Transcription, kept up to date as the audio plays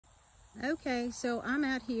Okay, so I'm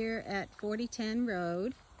out here at 4010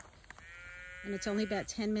 Road, and it's only about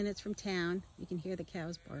 10 minutes from town. You can hear the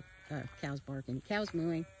cows barking, cows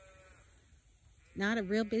mooing. Not a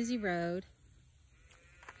real busy road,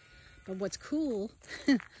 but what's cool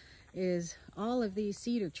is all of these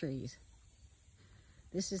cedar trees.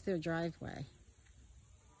 This is their driveway.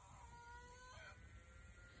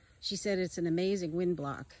 She said it's an amazing wind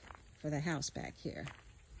block for the house back here.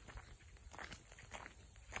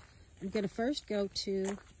 I'm gonna first go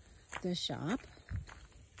to the shop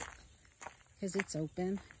because it's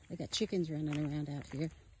open. They got chickens running around out here.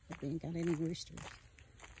 Hope they ain't got any roosters.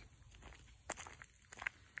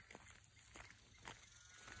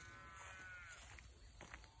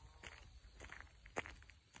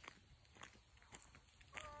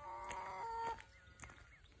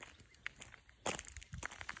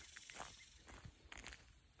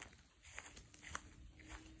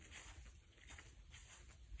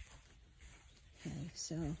 Okay,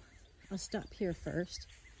 so I'll stop here first.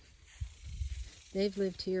 They've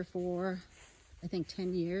lived here for, I think,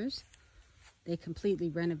 10 years. They completely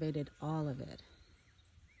renovated all of it.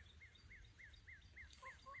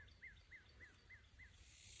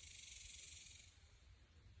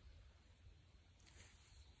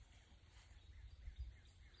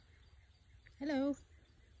 Hello.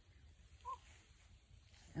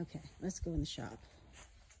 Okay, let's go in the shop.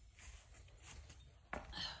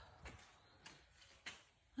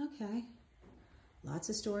 Okay, lots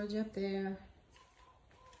of storage up there.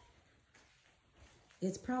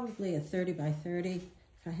 It's probably a 30 by 30, if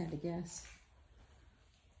I had to guess.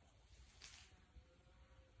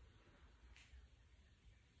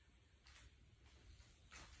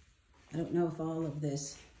 I don't know if all of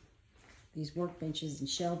these workbenches and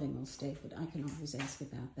shelving will stay, but I can always ask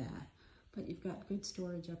about that. But you've got good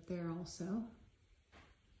storage up there also.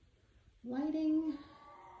 Lighting.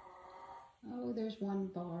 Oh, there's one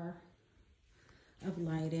bar of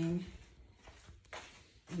lighting.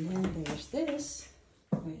 And then there's this,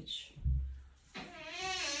 which,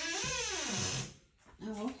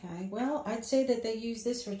 oh, okay. Well, I'd say that they use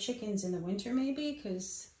this for chickens in the winter maybe,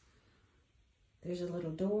 because there's a little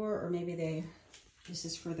door, or maybe this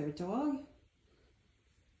is for their dog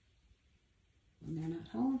when they're not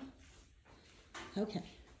home. Okay.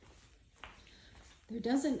 There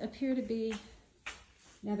doesn't appear to be,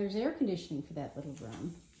 now there's air conditioning for that little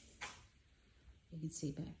room. You can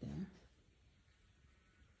see back there.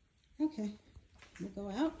 Okay, we'll go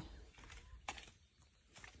out.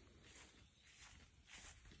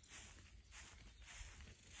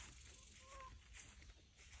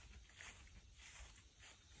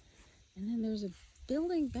 And then there's a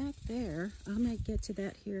building back there. I might get to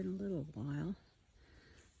that here in a little while.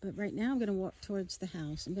 But right now I'm gonna walk towards the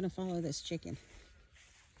house. I'm gonna follow this chicken.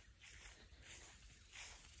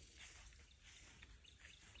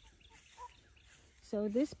 So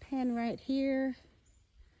this pen right here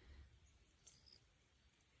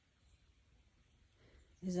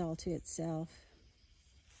is all to itself.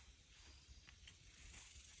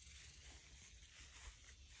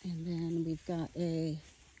 And then we've got a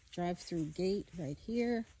drive-through gate right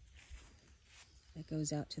here that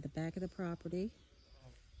goes out to the back of the property.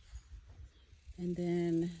 And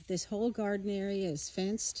then this whole garden area is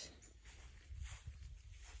fenced.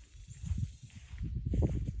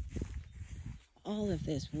 All of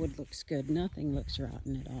this wood looks good. Nothing looks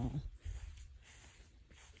rotten at all.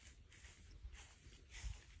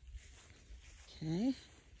 Okay.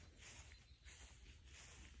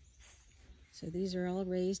 So these are all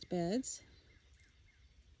raised beds.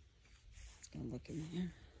 Let's go look in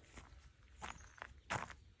there.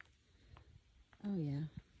 Oh yeah.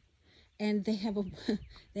 And they have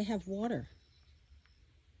they have water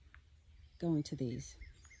going to these.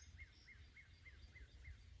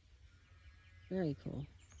 Very cool.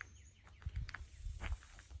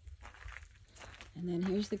 And then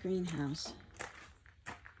here's the greenhouse.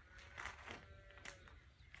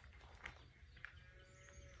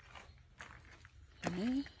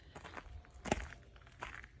 Okay.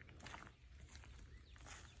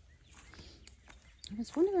 I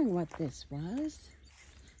was wondering what this was.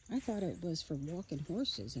 I thought it was for walking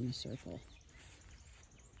horses in a circle.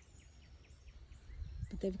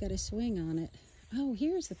 But they've got a swing on it. Oh,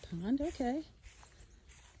 here's the pond, okay.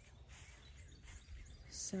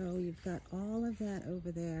 So you've got all of that over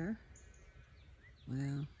there.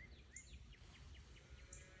 Wow.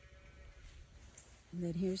 And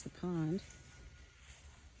then here's the pond.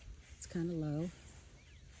 It's kind of low.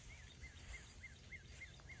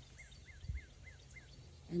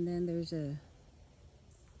 And then there's an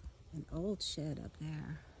old shed up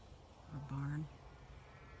there, or barn.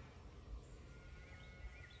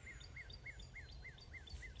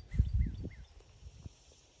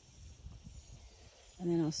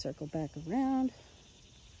 And then I'll circle back around.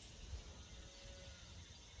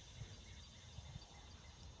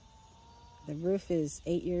 The roof is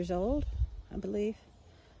 8 years old, I believe.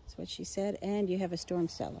 That's what she said. And you have a storm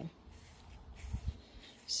cellar.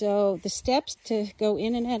 So the steps to go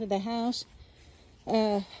in and out of the house,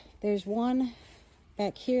 there's one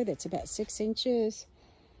back here that's about 6 inches.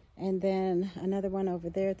 And then another one over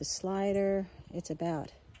there at the slider. It's about,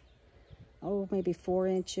 maybe 4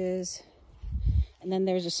 inches. And then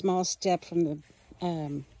there's a small step from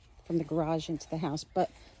the garage into the house.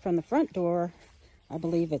 But from the front door, I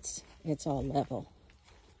believe it's all level.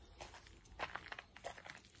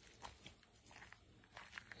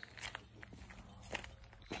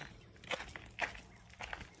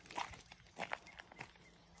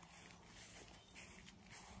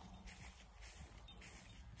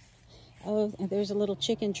 Oh, and there's a little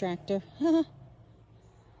chicken tractor.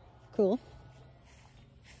 Cool.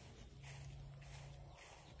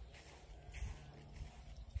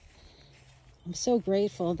 I'm so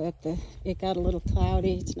grateful that it got a little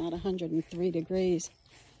cloudy. It's not 103 degrees.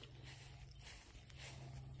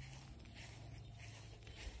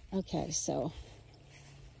 Okay, so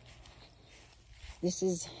this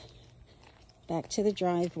is back to the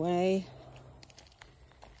driveway.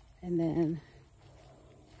 And then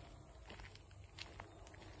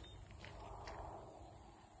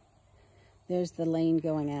there's the lane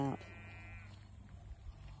going out.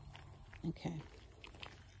 Okay.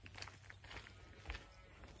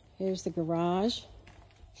 Here's the garage.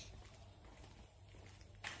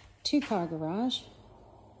 2-car garage.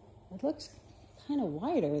 It looks kind of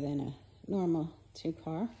wider than a normal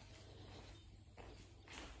 2-car.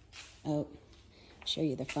 Oh, show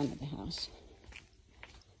you the front of the house.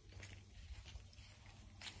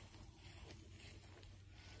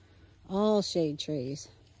 All shade trees.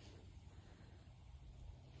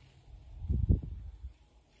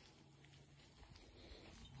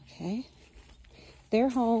 Okay. They're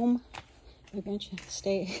home. They're going to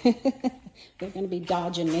stay. They're going to be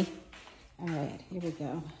dodging me. All right, here we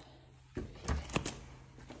go.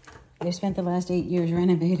 They spent the last 8 years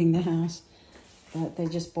renovating the house, but they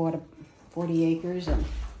just bought 40 acres, and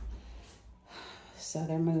so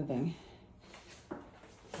they're moving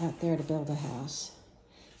out there to build a house.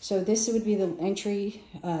 So this would be the entry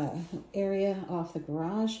area off the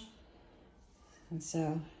garage. And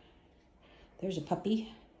so there's a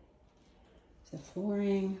puppy. The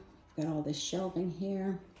flooring, got all this shelving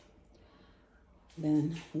here,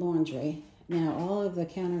 then laundry. Now all of the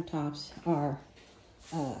countertops are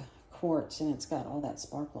quartz, and it's got all that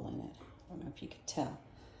sparkle in it. I don't know if you can tell,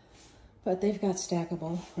 but they've got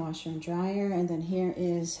stackable washer and dryer. And then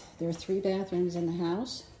there are 3 bathrooms in the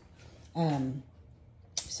house.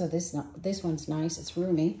 So this one's nice, it's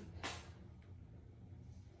roomy.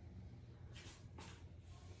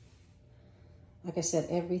 Like I said,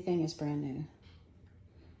 everything is brand new.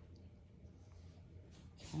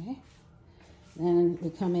 Okay, then we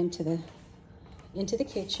come into the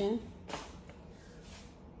kitchen,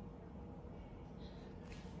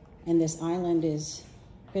 and this island is,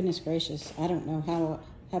 goodness gracious, I don't know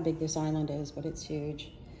how big this island is, but it's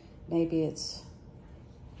huge. Maybe it's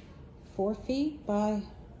 4 feet by,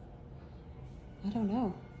 I don't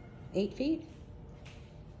know, 8 feet.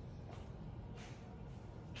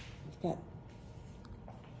 We've got,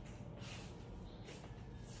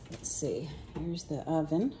 let's see, here's the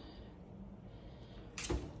oven.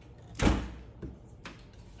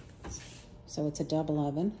 So it's a double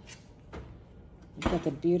oven. We've got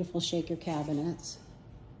the beautiful shaker cabinets.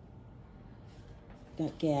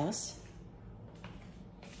 Got gas.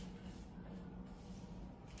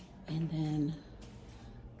 And then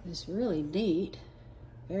this really neat,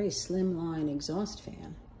 very slimline exhaust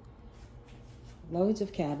fan. Loads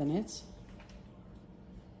of cabinets.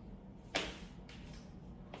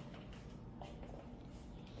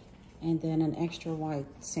 And then an extra wide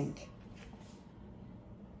sink.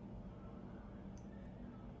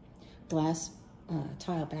 Glass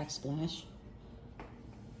tile backsplash.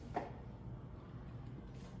 I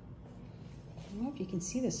don't know if you can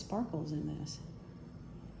see the sparkles in this.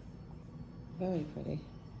 Very pretty.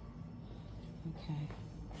 Okay.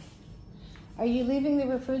 Are you leaving the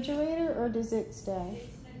refrigerator, or does it stay?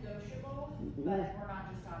 It's negotiable, but we're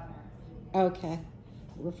not just on that. Okay.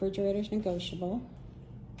 The refrigerator's negotiable.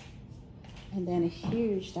 And then a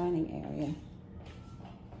huge dining area.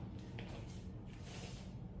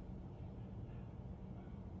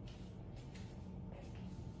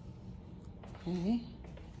 Okay.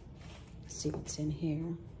 Let's see what's in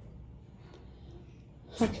here.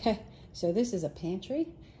 Okay, so this is a pantry.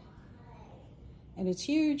 And it's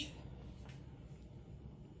huge.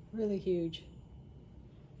 Really huge.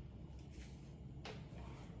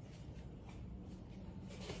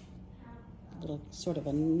 little sort of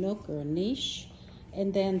a nook or a niche.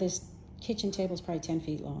 And then this kitchen table is probably 10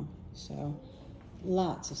 feet long. So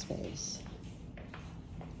lots of space.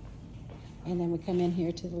 And then we come in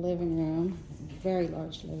here to the living room, very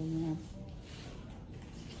large living room.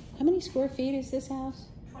 How many square feet is this house?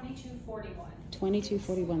 2241.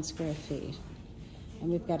 2241 square feet. And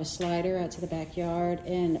we've got a slider out to the backyard.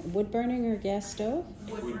 And wood burning or gas stove?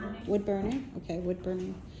 Wood burning. Wood burning, okay, wood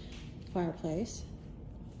burning fireplace.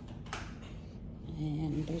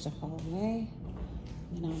 And there's a hallway.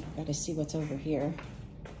 And I've got to see what's over here.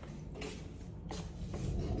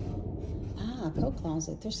 Ah, coat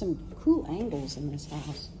closet. There's some cool angles in this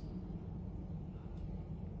house.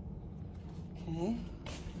 Okay,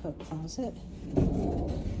 coat closet.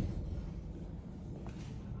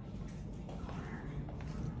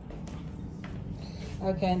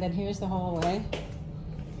 Okay, and then here's the hallway.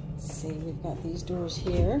 Let's see, we've got these doors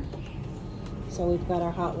here. So we've got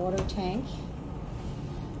our hot water tank.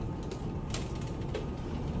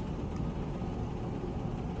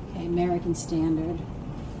 Okay, American Standard.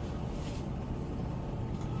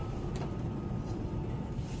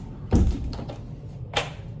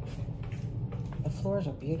 The floors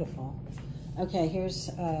are beautiful. Okay, here's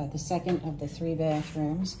the second of the 3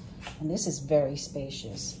 bathrooms. And this is very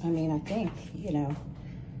spacious. I mean, I think, you know,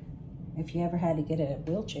 if you ever had to get a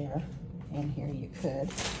wheelchair in here, you could.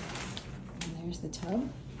 And there's the tub.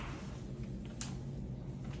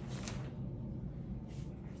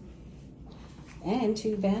 And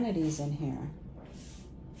 2 vanities in here,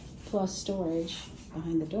 plus storage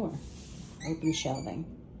behind the door, open shelving.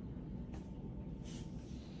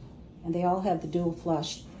 And they all have the dual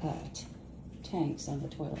flush tanks on the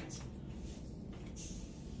toilets.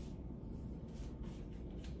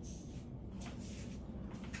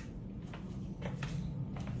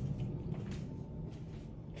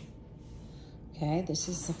 Okay, this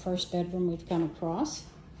is the first bedroom we've come across.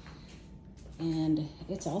 And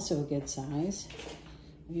it's also a good size.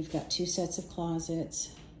 We've got 2 sets of closets.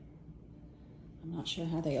 I'm not sure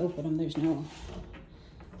how they open them. There's no,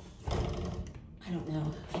 I don't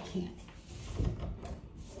know, I can't.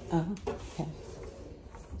 Oh, okay.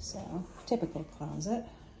 So, typical closet.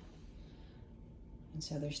 And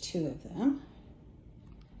so there's 2 of them.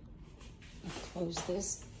 I'll close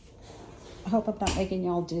this. I hope I'm not making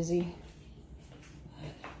y'all dizzy.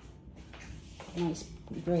 Nice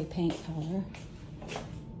gray paint color.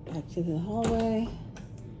 Back to the hallway.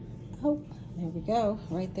 Oh, there we go,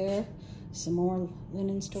 right there. Some more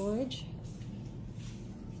linen storage.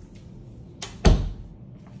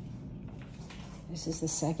 This is the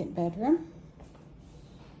second bedroom.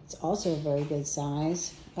 It's also a very good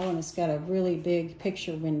size. Oh, and it's got a really big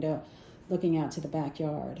picture window looking out to the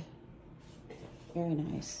backyard. Very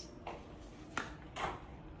nice.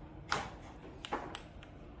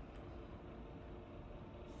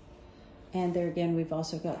 And there again, we've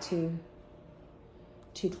also got two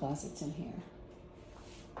closets in here.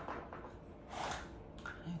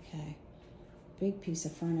 Okay, big piece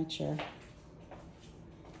of furniture.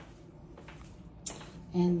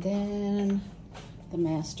 And then the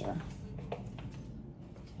master.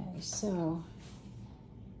 Okay, so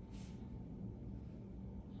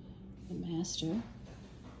the master,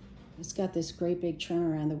 it's got this great big trim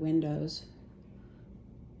around the windows,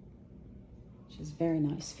 which is a very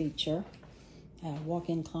nice feature.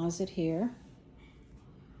 Walk-in closet here.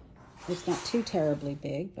 It's not too terribly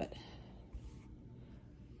big, but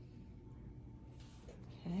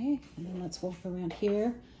okay. And then let's walk around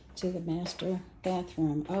here to the master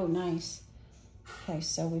bathroom. Oh, nice. Okay,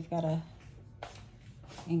 so we've got a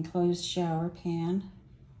enclosed shower pan,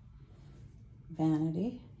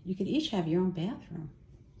 vanity. You could each have your own bathroom.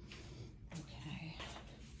 Okay.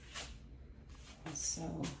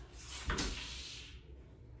 So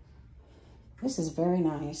this is very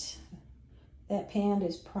nice. That pan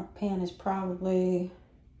is probably,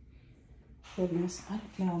 goodness, I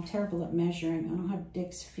don't know, I'm terrible at measuring. I don't have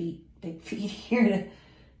big feet here to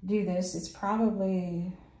do this. It's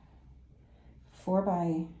probably 4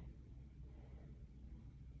 by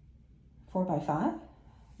 5,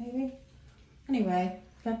 maybe. Anyway,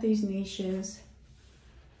 got these niches.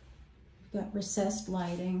 Got recessed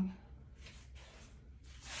lighting.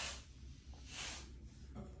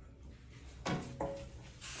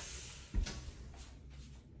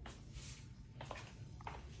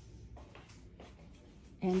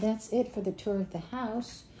 And that's it for the tour of the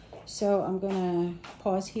house. So I'm gonna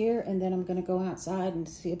pause here and then I'm gonna go outside and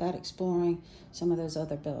see about exploring some of those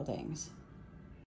other buildings.